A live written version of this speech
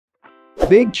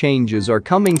Big changes are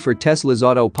coming for Tesla's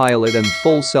Autopilot and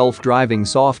full self-driving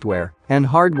software and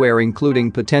hardware,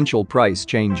 including potential price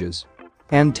changes.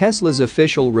 And Tesla's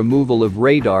official removal of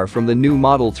radar from the new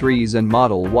Model 3s and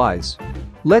Model Ys.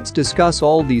 Let's discuss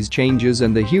all these changes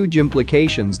and the huge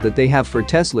implications that they have for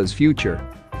Tesla's future.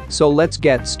 So let's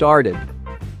get started.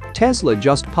 Tesla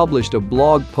just published a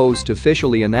blog post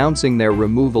officially announcing their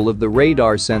removal of the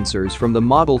radar sensors from the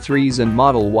Model 3s and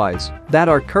Model Ys that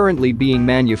are currently being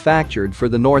manufactured for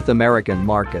the North American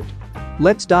market.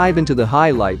 Let's dive into the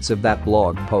highlights of that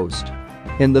blog post.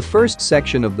 In the first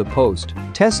section of the post,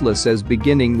 Tesla says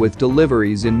beginning with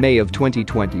deliveries in May of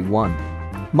 2021.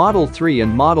 Model 3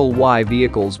 and Model Y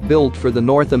vehicles built for the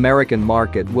North American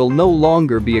market will no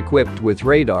longer be equipped with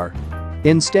radar.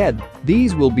 Instead,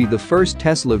 these will be the first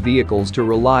Tesla vehicles to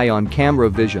rely on camera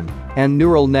vision and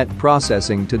neural net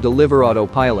processing to deliver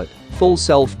autopilot, full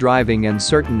self-driving and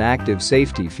certain active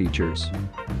safety features.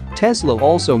 Tesla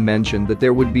also mentioned that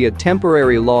there would be a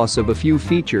temporary loss of a few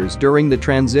features during the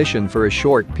transition for a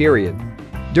short period.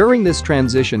 During this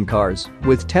transition, cars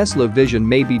with Tesla Vision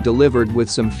may be delivered with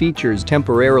some features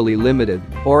temporarily limited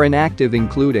or inactive,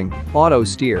 including auto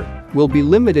steer will be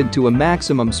limited to a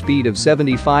maximum speed of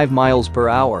 75 miles per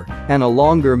hour and a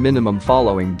longer minimum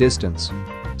following distance.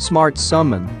 Smart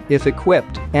Summon, if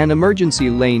equipped, and emergency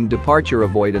lane departure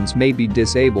avoidance may be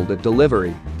disabled at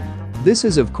delivery. This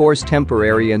is of course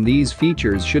temporary and these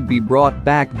features should be brought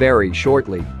back very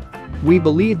shortly. We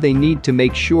believe they need to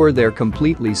make sure they're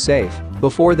completely safe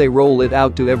before they roll it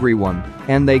out to everyone,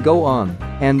 and they go on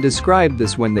and describe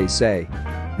this when they say,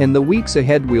 in the weeks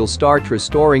ahead we'll start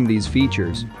restoring these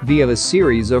features via a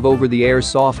series of over-the-air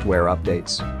software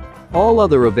updates. All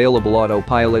other available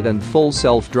autopilot and full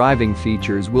self-driving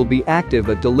features will be active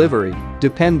at delivery,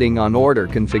 depending on order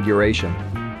configuration.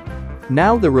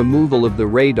 Now the removal of the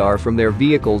radar from their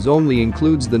vehicles only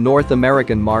includes the North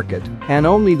American market and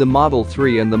only the Model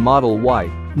 3 and the Model Y,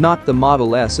 not the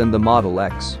Model S and the Model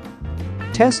X.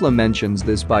 Tesla mentions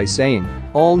this by saying,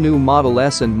 all new Model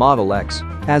S and Model X,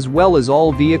 as well as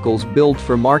all vehicles built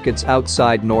for markets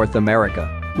outside North America,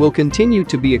 will continue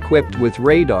to be equipped with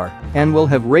radar and will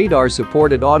have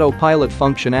radar-supported autopilot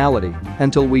functionality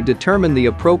until we determine the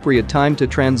appropriate time to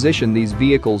transition these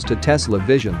vehicles to Tesla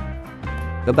Vision.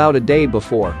 About a day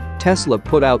before Tesla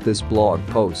put out this blog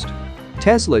post,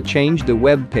 Tesla changed a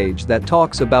web page that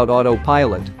talks about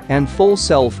autopilot and full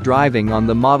self-driving on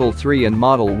the Model 3 and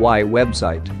Model Y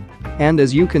website. And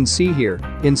as you can see here,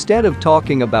 instead of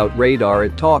talking about radar,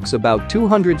 it talks about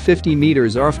 250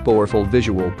 meters of powerful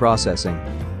visual processing.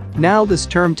 Now this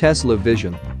term Tesla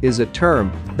Vision is a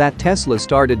term that Tesla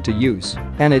started to use,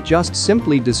 and it just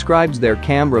simply describes their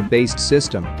camera-based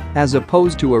system as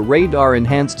opposed to a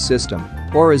radar-enhanced system,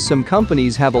 or as some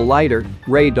companies have a lighter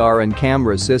radar and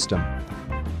camera system.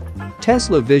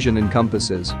 Tesla Vision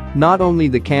encompasses not only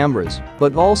the cameras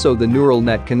but also the neural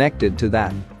net connected to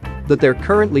that they're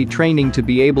currently training to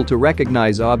be able to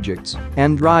recognize objects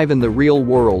and drive in the real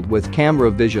world with camera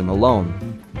vision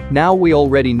alone. Now we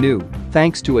already knew,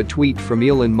 thanks to a tweet from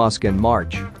Elon Musk in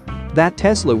March, that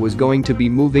Tesla was going to be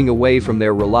moving away from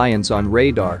their reliance on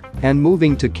radar and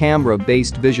moving to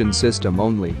camera-based vision system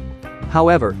only.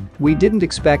 However, we didn't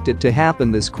expect it to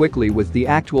happen this quickly with the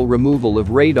actual removal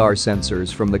of radar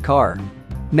sensors from the car.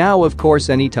 Now of course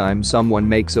anytime someone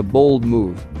makes a bold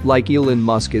move, like Elon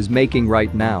Musk is making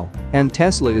right now, and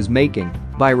Tesla is making,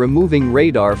 by removing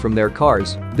radar from their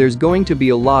cars, there's going to be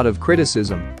a lot of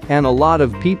criticism, and a lot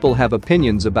of people have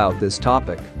opinions about this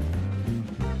topic.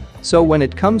 So when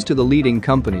it comes to the leading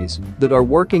companies that are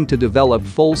working to develop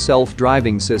full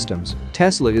self-driving systems,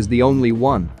 Tesla is the only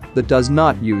one that does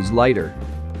not use LiDAR.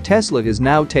 Tesla is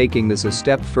now taking this a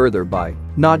step further by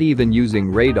not even using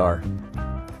radar.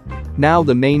 Now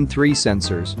the main three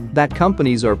sensors that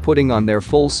companies are putting on their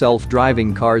full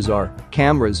self-driving cars are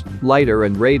cameras, LiDAR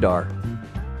and radar.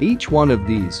 Each one of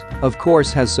these, of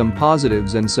course, has some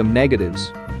positives and some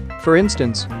negatives. For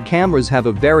instance, cameras have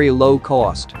a very low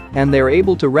cost and they're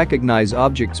able to recognize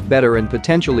objects better and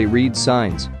potentially read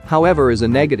signs. However, as a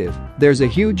negative, there's a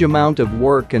huge amount of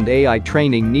work and AI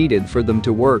training needed for them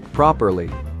to work properly.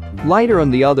 LiDAR,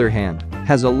 on the other hand,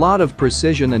 has a lot of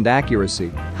precision and accuracy.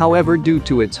 However, due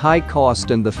to its high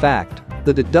cost and the fact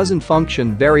that it doesn't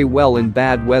function very well in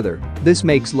bad weather, this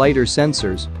makes LiDAR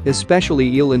sensors,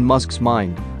 especially Elon Musk's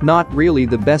mind, not really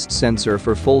the best sensor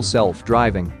for full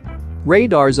self-driving.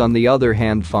 Radars, on the other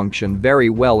hand, function very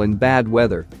well in bad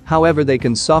weather, however they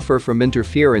can suffer from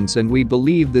interference, and we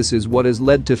believe this is what has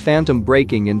led to phantom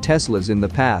braking in Teslas in the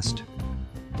past.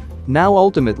 Now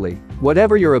ultimately,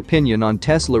 Whatever your opinion on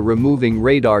Tesla removing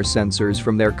radar sensors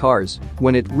from their cars,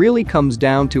 when it really comes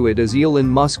down to it, as Elon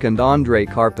Musk and Andrei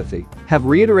Karpathy have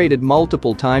reiterated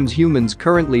multiple times, humans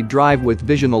currently drive with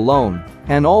vision alone,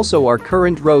 and also our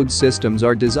current road systems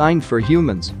are designed for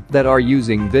humans that are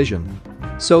using vision.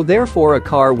 So therefore, a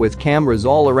car with cameras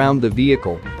all around the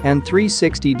vehicle and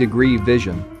 360-degree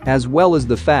vision, as well as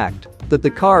the fact that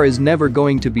the car is never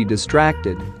going to be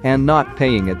distracted and not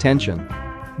paying attention.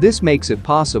 This makes it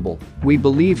possible, we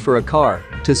believe, for a car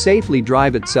to safely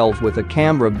drive itself with a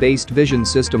camera-based vision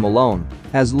system alone,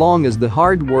 as long as the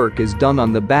hard work is done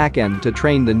on the back end to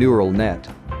train the neural net.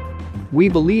 We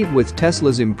believe with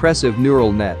Tesla's impressive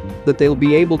neural net that they'll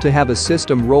be able to have a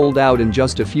system rolled out in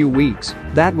just a few weeks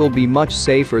that will be much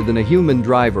safer than a human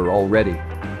driver already.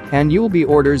 And you'll be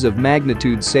orders of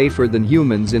magnitude safer than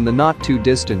humans in the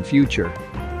not-too-distant future.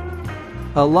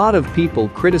 A lot of people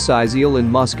criticize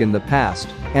Elon Musk in the past,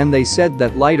 and they said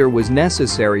that LiDAR was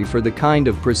necessary for the kind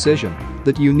of precision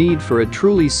that you need for a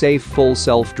truly safe full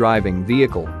self-driving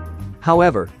vehicle.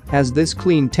 However, as this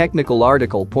clean technical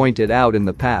article pointed out in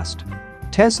the past,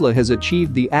 Tesla has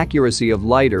achieved the accuracy of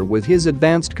LiDAR with his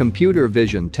advanced computer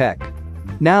vision tech.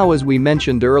 Now, as we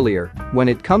mentioned earlier, when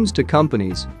it comes to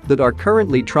companies that are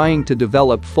currently trying to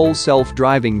develop full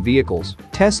self-driving vehicles,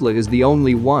 Tesla is the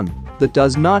only one that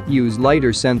does not use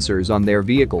LiDAR sensors on their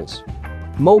vehicles.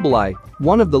 Mobileye,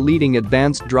 one of the leading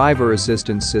advanced driver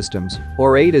assistance systems,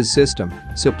 or ADAS system,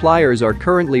 suppliers, are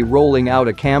currently rolling out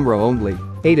a camera-only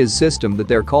ADAS system that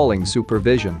they're calling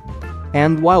Supervision.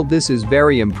 And while this is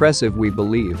very impressive, we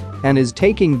believe, and is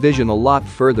taking vision a lot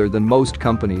further than most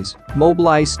companies,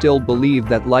 Mobileye still believe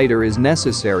that LiDAR is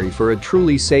necessary for a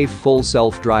truly safe full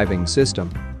self-driving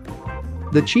system.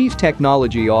 The chief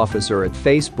technology officer at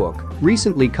Facebook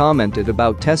recently commented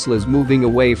about Tesla's moving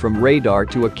away from radar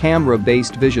to a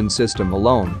camera-based vision system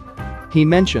alone. He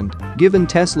mentioned, given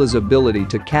Tesla's ability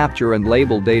to capture and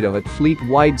label data at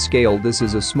fleet-wide scale, this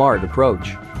is a smart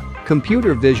approach.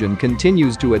 Computer vision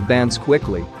continues to advance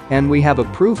quickly, and we have a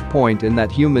proof point in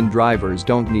that human drivers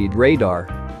don't need radar.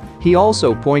 He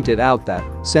also pointed out that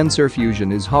sensor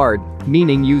fusion is hard,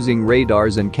 meaning using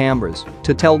radars and cameras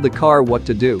to tell the car what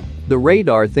to do. The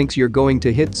radar thinks you're going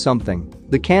to hit something.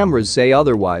 The cameras say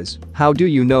otherwise. How do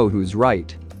you know who's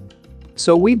right?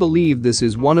 So we believe this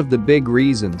is one of the big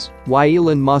reasons why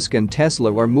Elon Musk and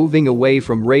Tesla are moving away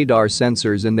from radar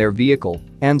sensors in their vehicle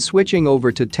and switching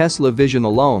over to Tesla Vision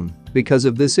alone, because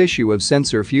of this issue of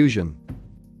sensor fusion.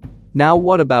 Now,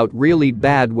 what about really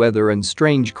bad weather and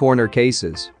strange corner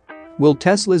cases? Will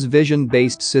Tesla's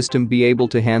vision-based system be able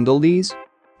to handle these?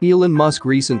 Elon Musk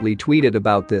recently tweeted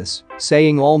about this,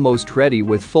 saying almost ready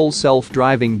with full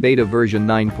self-driving beta version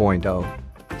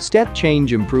 9.0. Step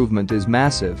change improvement is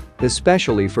massive,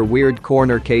 especially for weird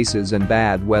corner cases and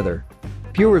bad weather.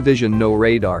 Pure vision, no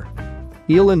radar.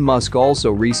 Elon Musk also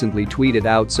recently tweeted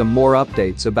out some more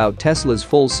updates about Tesla's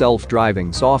full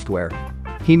self-driving software.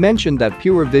 He mentioned that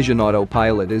Pure Vision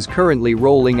Autopilot is currently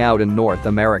rolling out in North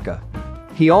America.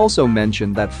 He also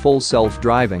mentioned that full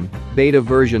self-driving, beta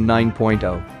version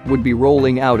 9.0, would be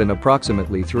rolling out in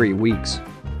approximately 3 weeks.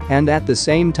 And at the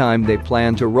same time, they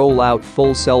plan to roll out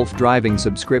full self-driving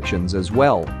subscriptions as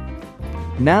well.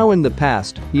 Now, in the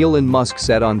past, Elon Musk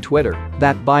said on Twitter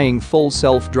that buying full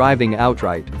self-driving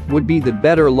outright would be the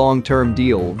better long-term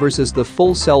deal versus the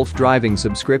full self-driving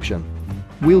subscription.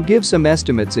 We'll give some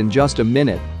estimates in just a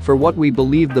minute for what we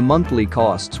believe the monthly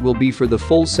costs will be for the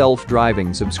full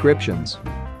self-driving subscriptions.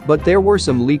 But there were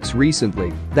some leaks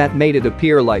recently that made it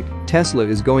appear like Tesla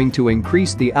is going to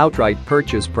increase the outright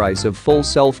purchase price of full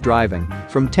self-driving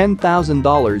from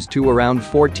 $10,000 to around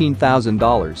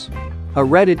 $14,000. A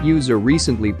Reddit user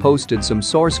recently posted some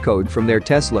source code from their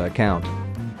Tesla account.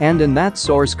 And in that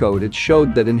source code, it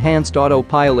showed that enhanced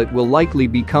autopilot will likely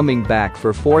be coming back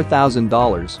for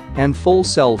 $4,000 and full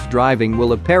self-driving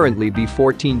will apparently be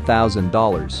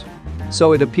 $14,000.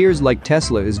 So it appears like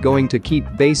Tesla is going to keep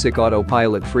basic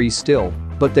autopilot free still,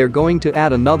 but they're going to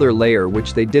add another layer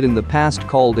which they did in the past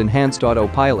called enhanced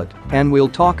autopilot, and we'll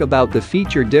talk about the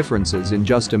feature differences in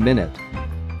just a minute.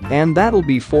 And that'll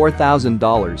be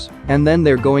 $4,000, and then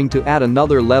they're going to add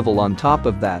another level on top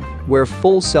of that, where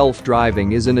full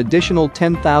self-driving is an additional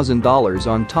 $10,000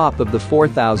 on top of the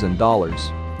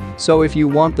 $4,000. So if you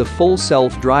want the full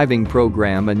self-driving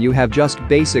program and you have just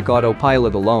basic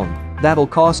autopilot alone, that'll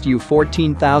cost you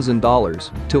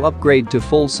 $14,000 to upgrade to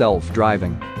full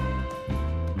self-driving.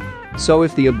 So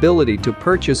if the ability to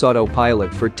purchase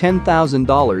autopilot for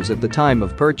 $10,000 at the time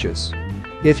of purchase,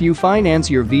 If you finance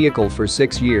your vehicle for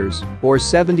 6 years or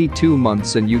 72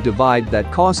 months and you divide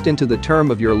that cost into the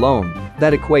term of your loan,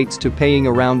 that equates to paying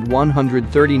around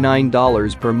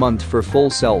 $139 per month for full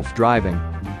self-driving.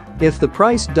 If the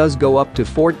price does go up to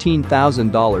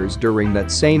 $14,000 during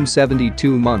that same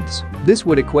 72 months, this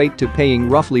would equate to paying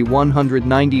roughly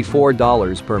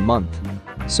 $194 per month.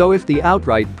 So if the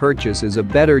outright purchase is a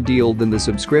better deal than the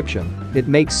subscription, it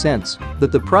makes sense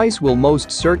that the price will most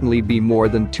certainly be more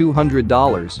than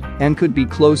 $200 and could be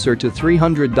closer to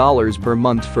 $300 per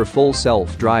month for full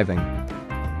self-driving.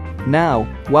 Now,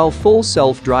 while full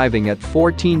self-driving at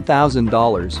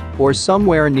 $14,000 or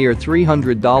somewhere near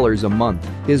 $300 a month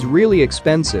is really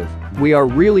expensive, we are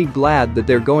really glad that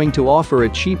they're going to offer a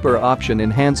cheaper option,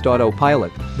 enhanced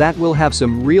autopilot, that will have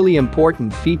some really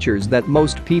important features that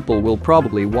most people will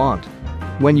probably want.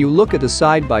 When you look at a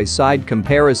side-by-side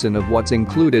comparison of what's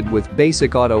included with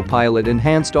basic autopilot,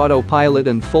 enhanced autopilot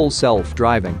and full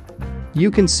self-driving, you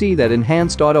can see that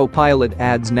enhanced autopilot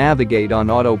adds navigate on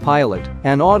autopilot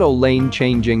and auto lane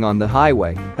changing on the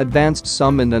highway, advanced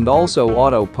summon and also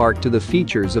auto park to the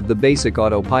features of the basic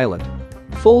autopilot.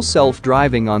 Full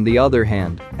self-driving, on the other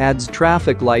hand, adds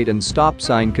traffic light and stop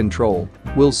sign control,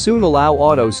 will soon allow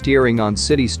auto steering on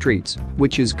city streets,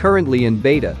 which is currently in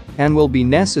beta and will be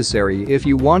necessary if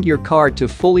you want your car to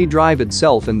fully drive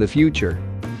itself in the future.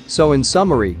 So in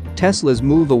summary, Tesla's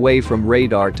move away from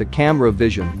radar to camera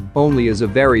vision only is a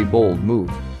very bold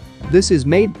move. This is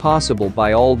made possible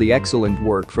by all the excellent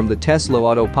work from the Tesla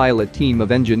Autopilot team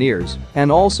of engineers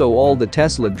and also all the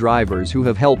Tesla drivers who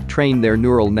have helped train their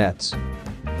neural nets.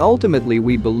 Ultimately,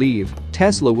 we believe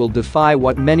Tesla will defy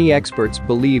what many experts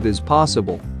believe is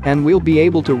possible, and we'll be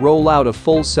able to roll out a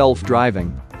full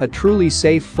self-driving, a truly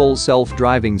safe full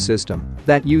self-driving system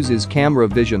that uses camera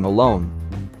vision alone.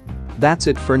 That's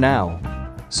it for now.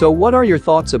 So what are your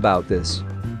thoughts about this?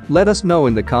 Let us know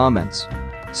in the comments.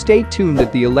 Stay tuned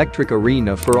at the Electric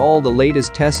Arena for all the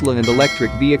latest Tesla and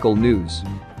electric vehicle news.